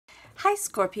Hi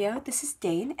Scorpio, this is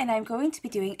Dane, and I'm going to be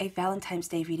doing a Valentine's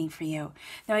Day reading for you.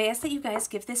 Now I ask that you guys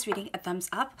give this reading a thumbs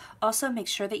up. Also make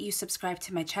sure that you subscribe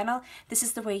to my channel. This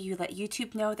is the way you let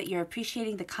YouTube know that you're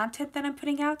appreciating the content that I'm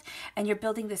putting out, and you're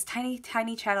building this tiny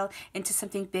channel into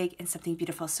something big and something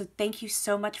beautiful. So thank you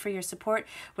so much for your support.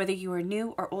 Whether you are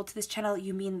new or old to this channel,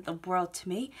 you mean the world to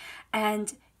me.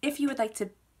 And if you would like to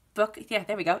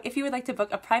If you would like to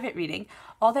book a private reading,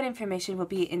 all that information will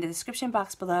be in the description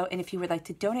box below. And if you would like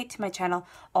to donate to my channel,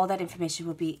 all that information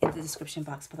will be in the description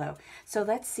box below. So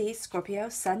let's see, Scorpio,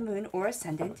 Sun, Moon, or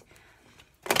Ascendant,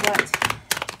 what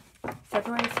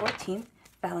February 14th,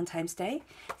 Valentine's Day,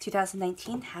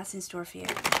 2019 has in store for you.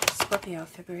 Scorpio,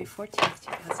 February 14th,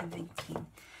 2019.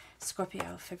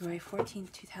 Scorpio, February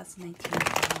 14th, 2019,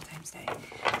 Valentine's Day.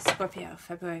 Scorpio,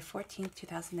 February 14th,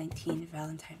 2019,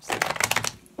 Valentine's Day.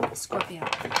 Scorpio,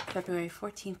 February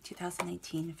 14th,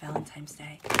 2019, Valentine's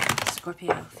Day.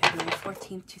 Scorpio, February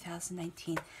 14th,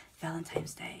 2019,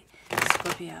 Valentine's Day.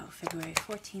 Scorpio, February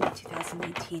 14th,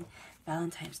 2019,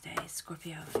 Valentine's Day.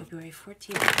 Scorpio, February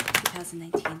 14th,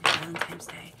 2019, Valentine's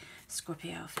Day.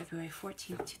 Scorpio, February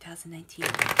 14th, 2019,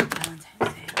 Valentine's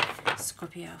Day.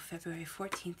 Scorpio, February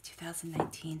 14th,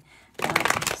 2019,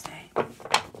 Valentine's Day.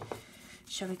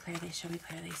 Show me clearly, show me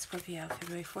clearly. Scorpio,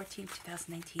 February 14th,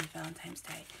 2019, Valentine's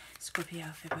Day. Scorpio,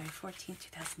 February 14th,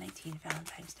 2019,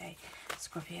 Valentine's Day.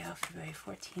 Scorpio, February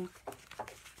 14th,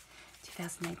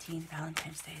 2019,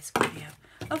 Valentine's Day. Scorpio.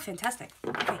 Oh, fantastic.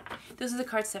 Okay, those are the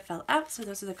cards that fell out, so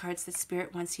those are the cards that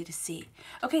Spirit wants you to see.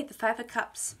 Okay, the Five of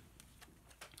Cups.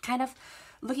 Kind of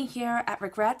looking here at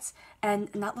regrets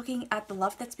and not looking at the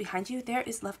love that's behind you. There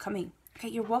is love coming. Okay,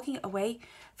 you're walking away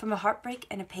from a heartbreak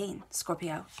and a pain,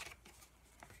 Scorpio.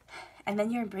 And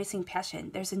then you're embracing passion.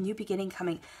 There's a new beginning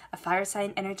coming. A fire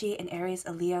sign energy, an Aries,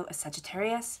 a Leo, a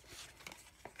Sagittarius.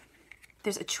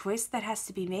 There's a choice that has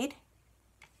to be made.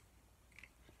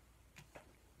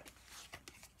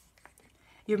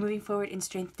 You're moving forward in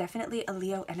strength. Definitely a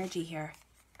Leo energy here.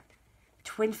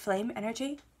 Twin flame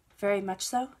energy. Very much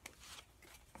so.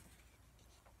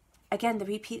 Again, the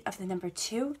repeat of the number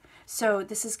 2. So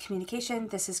this is communication.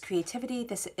 This is creativity.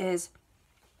 This is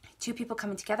two people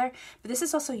coming together, but this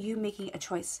is also you making a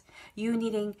choice. You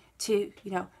needing to,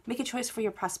 make a choice for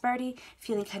your prosperity,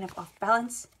 feeling kind of off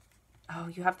balance. Oh,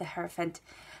 you have the Hierophant.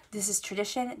 This is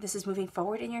tradition. This is moving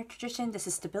forward in your tradition. This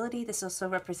is stability. This also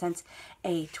represents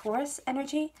a Taurus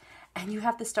energy. And you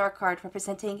have the Star card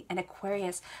representing an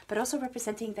Aquarius, but also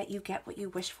representing that you get what you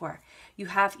wish for. You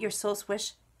have your soul's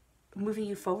wish moving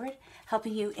you forward,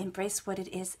 helping you embrace what it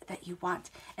is that you want.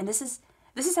 And this is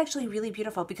actually really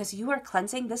beautiful because you are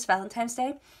cleansing this Valentine's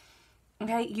Day.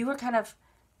 Okay, you're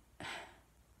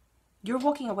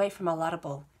walking away from a lot of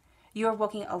bull. You're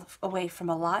walking away from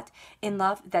a lot in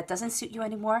love that doesn't suit you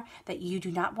anymore, that you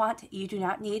do not want, you do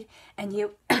not need, and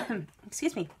you,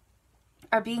 excuse me,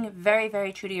 are being very,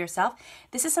 very true to yourself.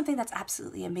 This is something that's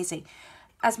absolutely amazing.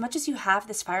 As much as you have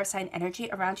this fire sign energy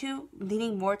around you,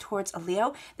 leaning more towards a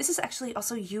Leo, this is actually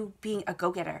also you being a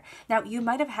go-getter. Now, you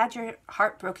might have had your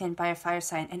heart broken by a fire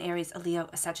sign, an Aries, a Leo,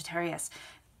 a Sagittarius.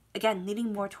 Again,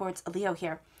 leaning more towards a Leo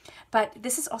here. But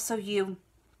this is also you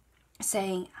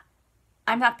saying,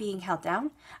 I'm not being held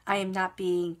down. I am not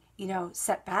being,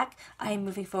 set back. I am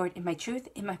moving forward in my truth,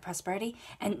 in my prosperity,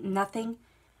 and nothing,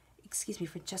 excuse me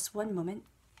for just one moment.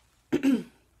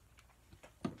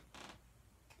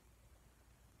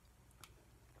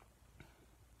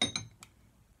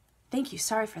 Thank you.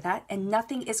 Sorry for that. And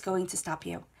nothing is going to stop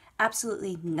you.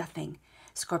 Absolutely nothing,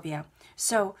 Scorpio.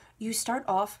 So you start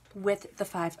off with the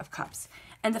Five of Cups.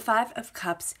 And the Five of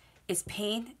Cups is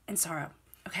pain and sorrow.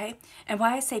 Okay? And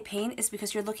why I say pain is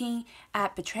because you're looking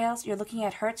at betrayals, you're looking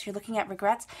at hurts, you're looking at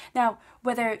regrets. Now,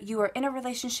 whether you are in a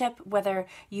relationship, whether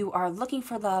you are looking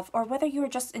for love, or whether you are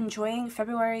just enjoying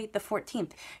February the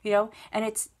 14th,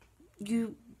 and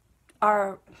you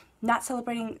are not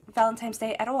celebrating Valentine's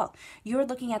Day at all. You're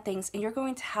looking at things and you're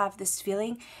going to have this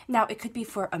feeling. Now, it could be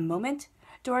for a moment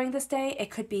during this day.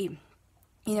 It could be,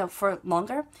 for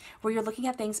longer, where you're looking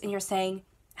at things and you're saying,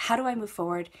 how do I move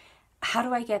forward? How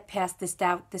do I get past this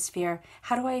doubt, this fear?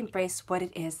 How do I embrace what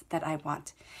it is that I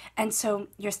want? And so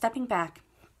you're stepping back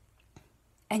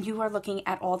and you are looking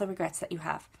at all the regrets that you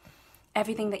have.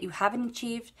 Everything that you haven't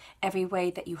achieved, every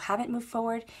way that you haven't moved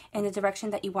forward in the direction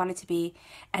that you wanted to be,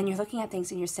 and you're looking at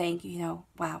things and you're saying,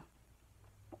 wow,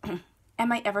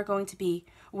 am I ever going to be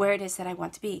where it is that I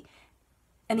want to be?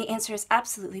 And the answer is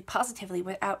absolutely, positively,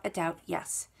 without a doubt,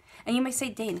 yes. And you may say,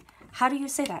 Dane, how do you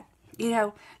say that?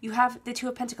 You have the Two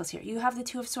of Pentacles here. You have the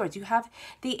Two of Swords. You have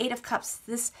the Eight of Cups.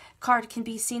 This card can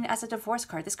be seen as a divorce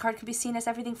card. This card can be seen as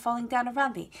everything falling down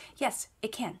around me. Yes,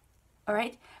 it can. All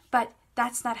right? But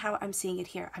that's not how I'm seeing it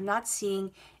here. I'm not seeing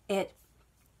it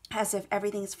as if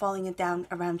everything's falling down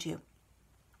around you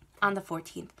on the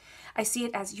 14th. I see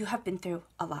it as you have been through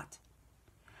a lot.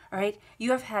 All right?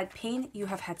 You have had pain, you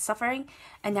have had suffering,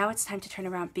 and now it's time to turn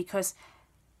around, because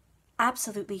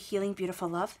absolutely healing, beautiful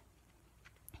love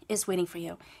is waiting for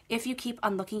you. If you keep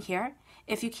on looking here,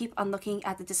 if you keep on looking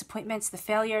at the disappointments, the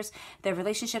failures, the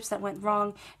relationships that went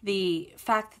wrong, the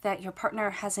fact that your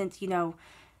partner hasn't,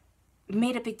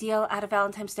 made a big deal out of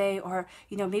Valentine's Day, or,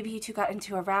 maybe you two got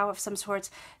into a row of some sorts,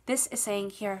 this is saying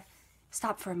here,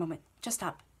 stop for a moment. Just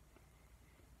stop.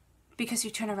 Because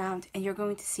you turn around and you're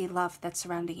going to see love that's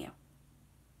surrounding you.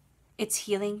 It's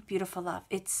healing, beautiful love.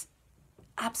 It's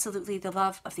absolutely the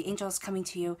love of the angels coming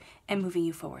to you and moving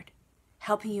you forward,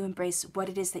 helping you embrace what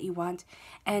it is that you want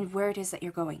and where it is that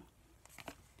you're going.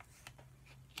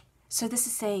 So this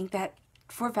is saying that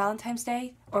for Valentine's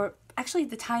Day, or actually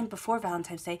the time before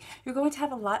Valentine's Day, you're going to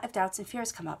have a lot of doubts and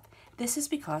fears come up. This is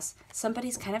because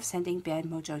somebody's kind of sending bad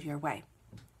mojo your way.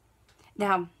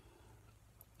 Now,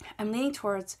 I'm leaning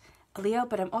towards a Leo,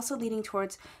 but I'm also leaning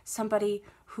towards somebody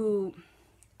who,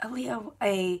 a Leo,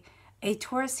 a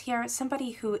Taurus here,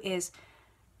 somebody who is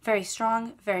very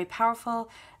strong, very powerful,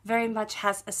 very much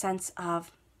has a sense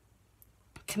of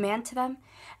command to them.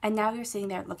 And now you're sitting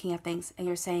there looking at things and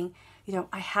you're saying,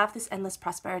 I have this endless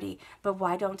prosperity, but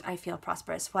why don't I feel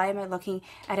prosperous? Why am I looking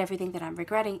at everything that I'm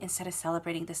regretting instead of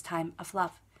celebrating this time of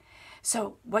love?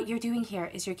 So what you're doing here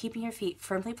is you're keeping your feet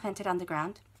firmly planted on the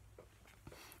ground.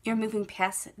 You're moving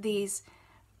past these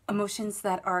emotions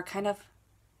that are kind of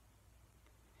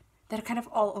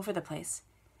all over the place.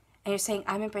 And you're saying,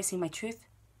 I'm embracing my truth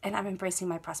and I'm embracing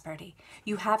my prosperity.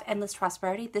 You have endless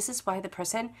prosperity. This is why the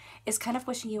person is kind of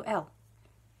wishing you ill.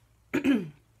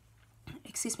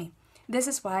 Excuse me. This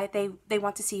is why they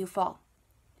want to see you fall.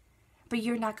 But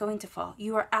you're not going to fall.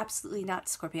 You are absolutely not,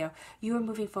 Scorpio. You are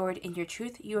moving forward in your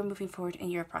truth. You are moving forward in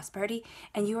your prosperity.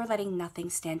 And you are letting nothing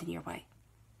stand in your way.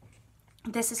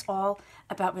 This is all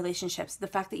about relationships. The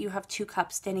fact that you have 2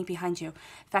 cups standing behind you.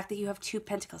 The fact that you have 2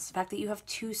 pentacles. The fact that you have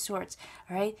 2 swords.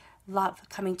 All right? Love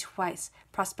coming twice.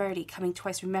 Prosperity coming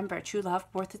twice. Remember, true love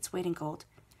worth its weight in gold.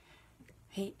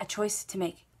 Okay? A choice to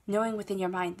make. Knowing within your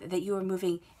mind that you are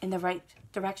moving in the right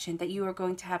direction. That you are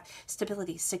going to have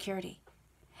stability, security.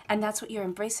 And that's what you're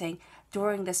embracing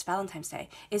during this Valentine's Day.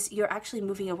 Is you're actually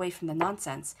moving away from the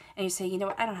nonsense. And you're saying, you know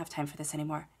what? I don't have time for this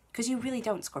anymore. Because you really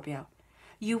don't, Scorpio.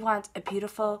 You want a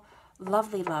beautiful,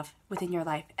 lovely love within your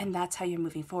life, and that's how you're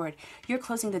moving forward. You're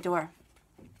closing the door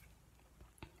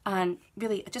on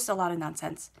really just a lot of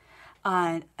nonsense,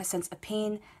 on a sense of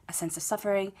pain, a sense of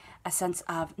suffering, a sense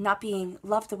of not being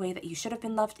loved the way that you should have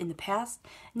been loved in the past.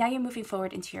 Now you're moving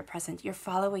forward into your present. You're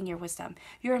following your wisdom.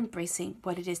 You're embracing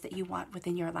what it is that you want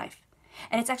within your life.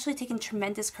 And it's actually taken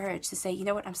tremendous courage to say, you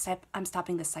know what, I'm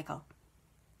stopping this cycle.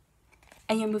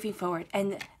 And you're moving forward.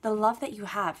 And the love that you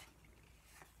have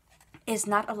is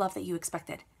not a love that you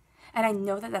expected. And I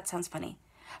know that that sounds funny,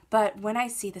 but when I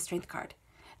see the Strength card,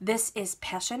 this is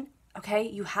passion, okay?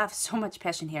 You have so much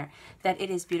passion here that it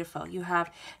is beautiful. You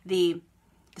have the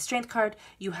Strength card,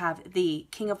 you have the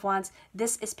King of Wands.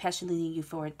 This is passion leading you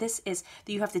forward.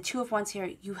 You have the 2 of Wands here.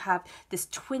 You have this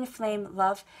twin flame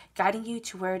love guiding you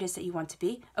to where it is that you want to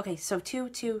be. Okay, so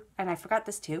 2, and I forgot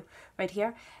this 2 right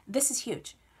here. This is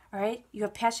huge, all right? You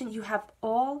have passion, you have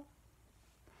all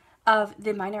of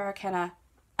the minor arcana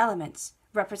elements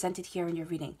represented here in your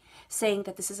reading, saying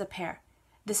that this is a pair,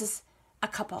 this is a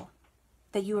couple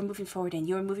that you are moving forward in.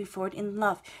 You are moving forward in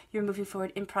love, you're moving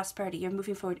forward in prosperity, you're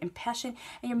moving forward in passion,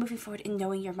 and you're moving forward in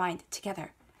knowing your mind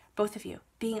together, both of you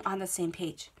being on the same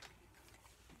page.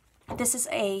 This is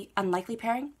a unlikely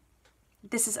pairing.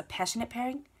 This is a passionate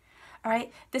pairing. All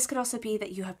right, this could also be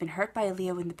that you have been hurt by a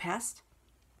Leo in the past,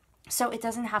 so it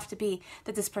doesn't have to be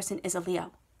that this person is a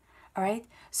Leo. All right,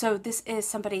 so this is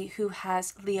somebody who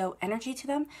has Leo energy to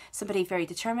them, somebody very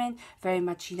determined, very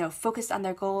much, focused on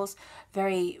their goals,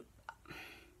 very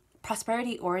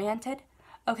prosperity oriented.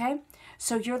 Okay,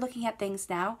 so you're looking at things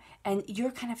now and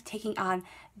you're kind of taking on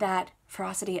that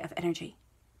ferocity of energy.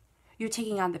 You're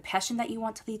taking on the passion that you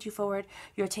want to lead you forward.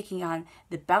 You're taking on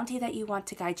the bounty that you want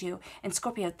to guide you. And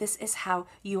Scorpio, this is how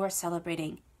you are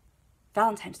celebrating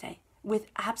Valentine's Day.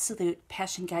 With absolute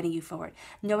passion guiding you forward,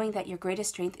 knowing that your greatest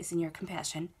strength is in your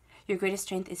compassion, your greatest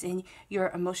strength is in your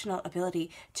emotional ability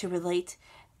to relate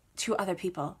to other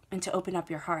people and to open up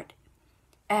your heart.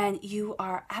 And you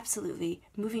are absolutely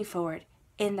moving forward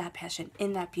in that passion,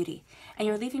 in that beauty. And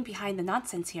you're leaving behind the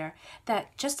nonsense here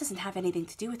that just doesn't have anything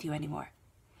to do with you anymore.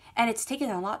 And it's taken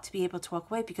a lot to be able to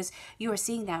walk away because you are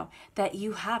seeing now that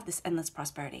you have this endless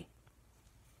prosperity.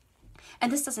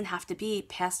 And this doesn't have to be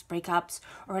past breakups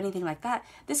or anything like that.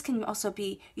 This can also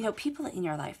be, people in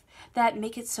your life that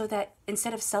make it so that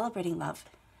instead of celebrating love,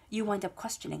 you wind up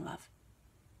questioning love.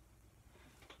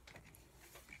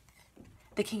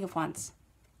 The King of Wands,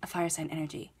 a fire sign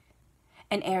energy.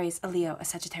 An Aries, a Leo, a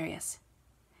Sagittarius.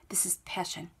 This is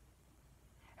passion,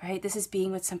 right? This is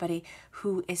being with somebody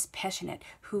who is passionate,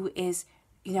 who is,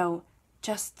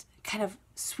 just kind of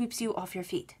sweeps you off your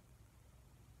feet.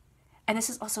 And this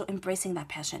is also embracing that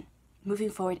passion, moving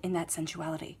forward in that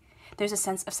sensuality. There's a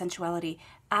sense of sensuality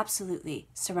absolutely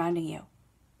surrounding you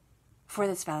for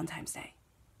this Valentine's Day.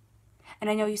 And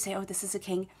I know you say, oh, this is a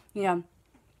king.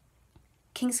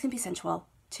 Kings can be sensual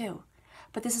too.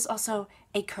 But this is also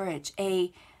a courage,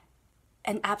 an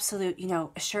absolute,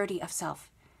 a surety of self.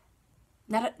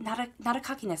 Not a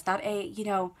cockiness, not a,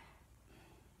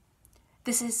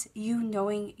 this is you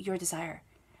knowing your desire.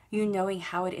 You knowing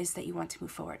how it is that you want to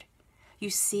move forward. You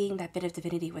seeing that bit of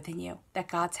divinity within you, that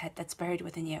God's head that's buried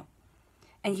within you,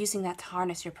 and using that to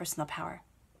harness your personal power.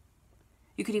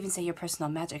 You could even say your personal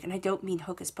magic, and I don't mean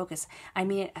hocus pocus. I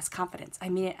mean it as confidence. I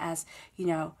mean it as,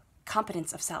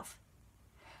 competence of self.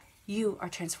 You are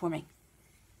transforming.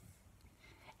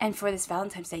 And for this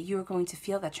Valentine's Day, you are going to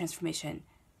feel that transformation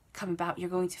come about. You're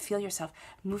going to feel yourself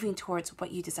moving towards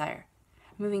what you desire,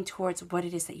 moving towards what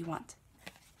it is that you want.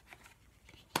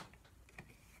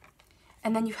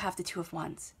 And then you have the Two of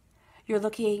Wands. You're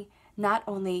looking not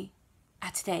only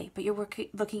at today, but you're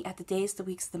looking at the days, the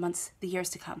weeks, the months, the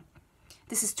years to come.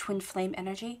 This is twin flame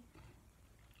energy.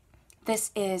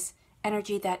 This is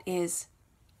energy that is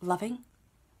loving,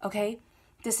 okay?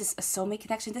 This is a soulmate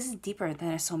connection. This is deeper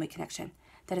than a soulmate connection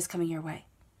that is coming your way.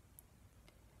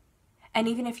 And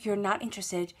even if you're not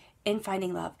interested in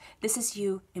finding love, this is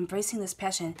you embracing this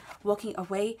passion, walking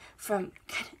away from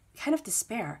kind of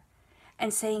despair,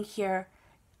 and saying here,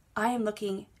 I am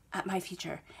looking at my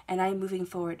future and I am moving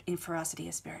forward in ferocity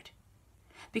of spirit.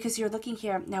 Because you're looking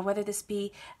here, now whether this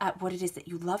be at what it is that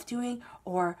you love doing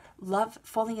or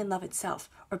falling in love itself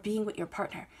or being with your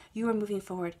partner, you are moving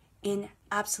forward in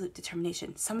absolute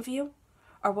determination. Some of you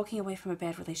are walking away from a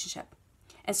bad relationship.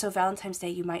 And so Valentine's Day,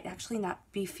 you might actually not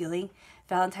be feeling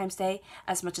Valentine's Day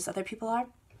as much as other people are.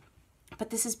 But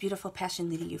this is beautiful passion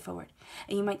leading you forward.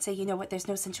 And you might say, you know what, there's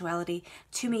no sensuality.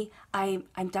 To me,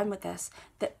 I'm done with this.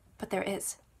 But there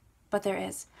is. But there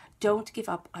is. Don't give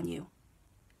up on you.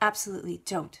 Absolutely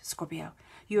don't, Scorpio.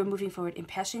 You are moving forward in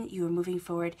passion. You are moving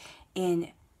forward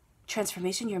in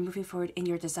transformation. You're moving forward in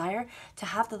your desire to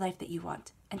have the life that you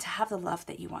want and to have the love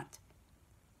that you want.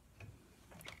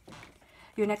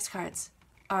 Your next cards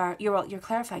are, your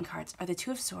clarifying cards are the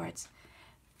Two of Swords,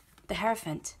 the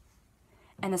Hierophant,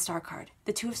 and the Star card.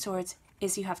 The Two of Swords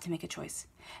is you have to make a choice.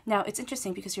 Now, it's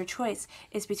interesting because your choice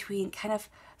is between kind of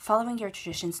following your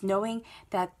traditions, knowing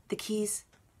that the keys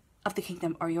of the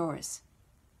kingdom are yours,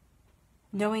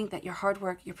 knowing that your hard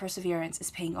work, your perseverance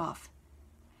is paying off,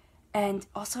 and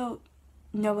also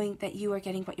knowing that you are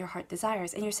getting what your heart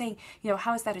desires. And you're saying,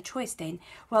 how is that a choice, Dane?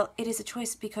 Well, it is a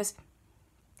choice because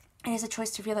it is a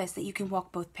choice to realize that you can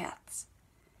walk both paths,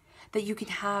 that you can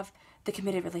have the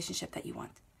committed relationship that you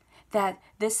want, that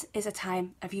this is a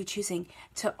time of you choosing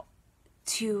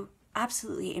to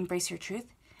absolutely embrace your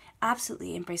truth,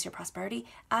 absolutely embrace your prosperity,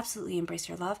 absolutely embrace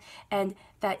your love, and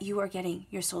that you are getting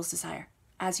your soul's desire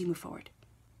as you move forward.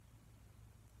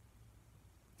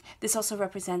 This also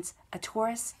represents a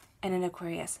Taurus and an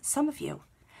Aquarius. Some of you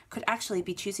could actually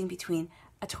be choosing between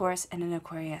a Taurus and an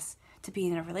Aquarius to be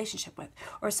in a relationship with,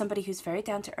 or somebody who's very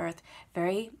down to earth,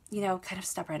 very, kind of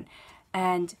stubborn,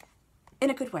 and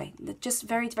in a good way, just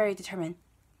very, very determined.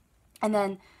 And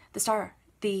then the Star,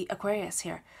 the Aquarius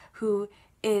here, who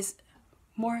is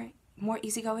more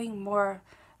easygoing, more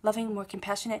loving, more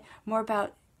compassionate, more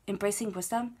about embracing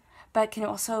wisdom, but can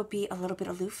also be a little bit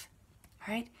aloof.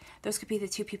 All right? Those could be the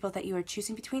two people that you are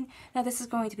choosing between. Now, this is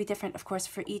going to be different, of course,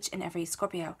 for each and every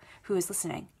Scorpio who is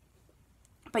listening.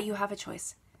 But you have a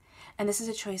choice. And this is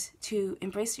a choice to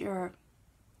embrace your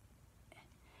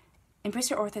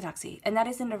orthodoxy. And that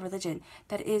isn't a religion.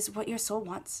 That is what your soul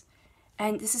wants.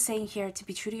 And this is saying here to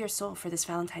be true to your soul for this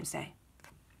Valentine's Day.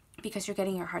 Because you're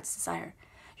getting your heart's desire.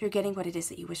 You're getting what it is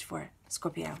that you wish for,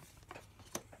 Scorpio.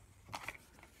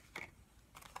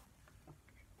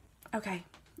 Okay,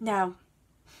 now,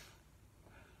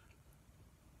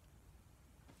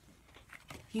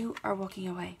 you are walking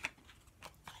away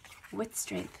with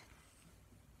strength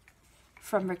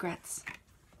from regrets.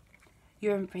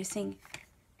 You're embracing,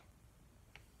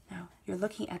 no, you're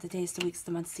looking at the days, the weeks,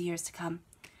 the months, the years to come.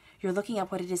 You're looking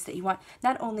at what it is that you want,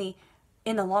 not only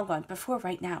in the long run, but for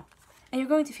right now. And you're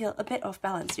going to feel a bit off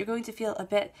balance. You're going to feel a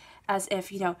bit as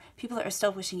if, you know, people are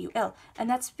still wishing you ill. And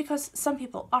that's because some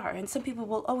people are, and some people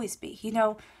will always be. You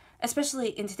know, especially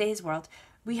in today's world,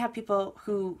 we have people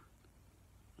who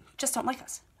just don't like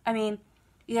us. I mean,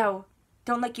 you know,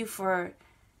 don't like you for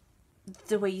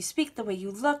the way you speak, the way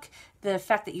you look, the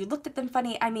fact that you looked at them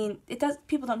funny. I mean,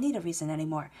 people don't need a reason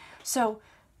anymore. So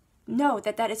know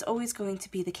that that is always going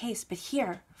to be the case. But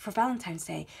here, for Valentine's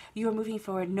Day, you are moving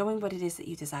forward knowing what it is that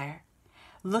you desire,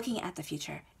 looking at the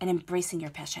future, and embracing your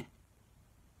passion.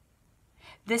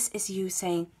 This is you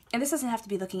saying, and this doesn't have to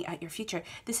be looking at your future,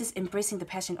 this is embracing the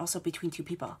passion also between two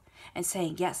people and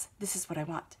saying, yes, this is what I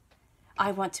want.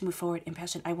 I want to move forward in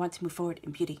passion. I want to move forward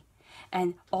in beauty.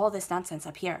 And all this nonsense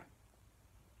up here,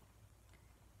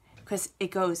 because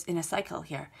it goes in a cycle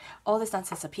here. All this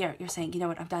nonsense up here, you're saying, you know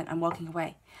what, I'm done. I'm walking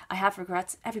away. I have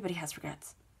regrets. Everybody has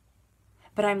regrets.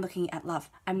 But I'm looking at love.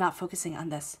 I'm not focusing on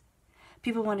this.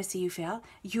 People want to see you fail.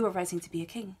 You are rising to be a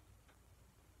king.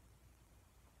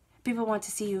 People want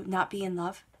to see you not be in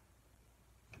love.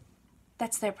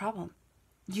 That's their problem.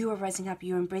 You are rising up.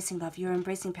 You're embracing love. You're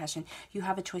embracing passion. You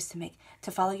have a choice to make,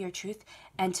 to follow your truth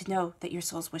and to know that your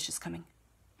soul's wish is coming.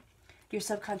 Your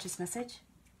subconscious message?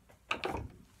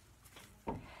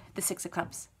 The Six of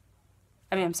Cups.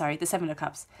 The Seven of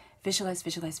Cups. Visualize,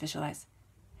 visualize, visualize.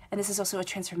 And this is also a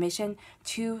transformation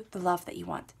to the love that you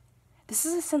want. This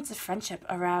is a sense of friendship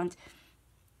around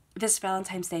this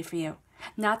Valentine's Day for you.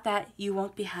 Not that you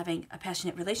won't be having a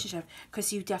passionate relationship,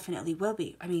 because you definitely will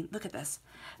be. I mean, look at this.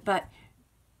 But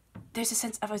there's a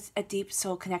sense of a deep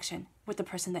soul connection with the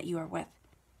person that you are with.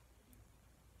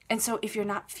 And so if you're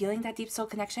not feeling that deep soul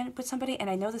connection with somebody, and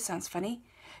I know this sounds funny,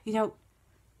 you know,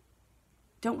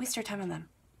 don't waste your time on them.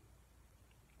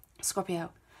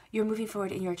 Scorpio, you're moving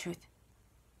forward in your truth.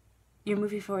 You're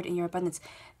moving forward in your abundance.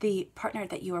 The partner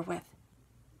that you are with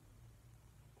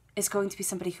is going to be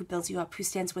somebody who builds you up, who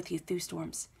stands with you through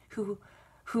storms, who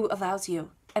allows you.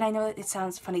 And I know that it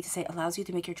sounds funny to say allows you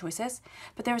to make your choices,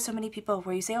 but there are so many people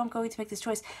where you say, oh, I'm going to make this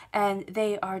choice, and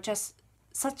they are just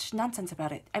such nonsense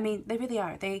about it. I mean, they really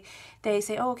are. They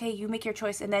say, oh, okay, you make your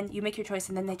choice, and then you make your choice,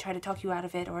 and then they try to talk you out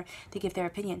of it, or they give their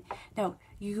opinion. No,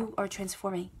 you are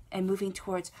transforming and moving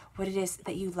towards what it is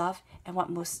that you love and want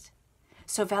most.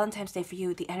 So Valentine's Day for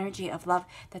you, the energy of love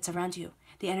that's around you,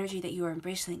 the energy that you are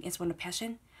embracing is one of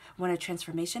passion, one of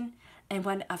transformation, and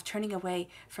one of turning away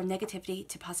from negativity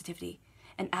to positivity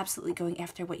and absolutely going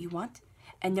after what you want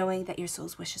and knowing that your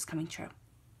soul's wish is coming true.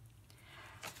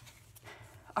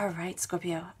 All right,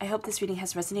 Scorpio, I hope this reading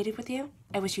has resonated with you.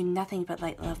 I wish you nothing but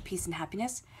light, love, peace, and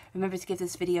happiness. Remember to give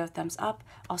this video a thumbs up.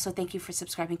 Also, thank you for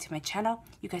subscribing to my channel.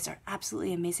 You guys are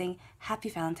absolutely amazing. Happy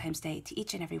Valentine's Day to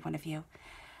each and every one of you.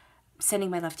 Sending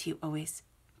my love to you always.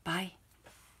 Bye.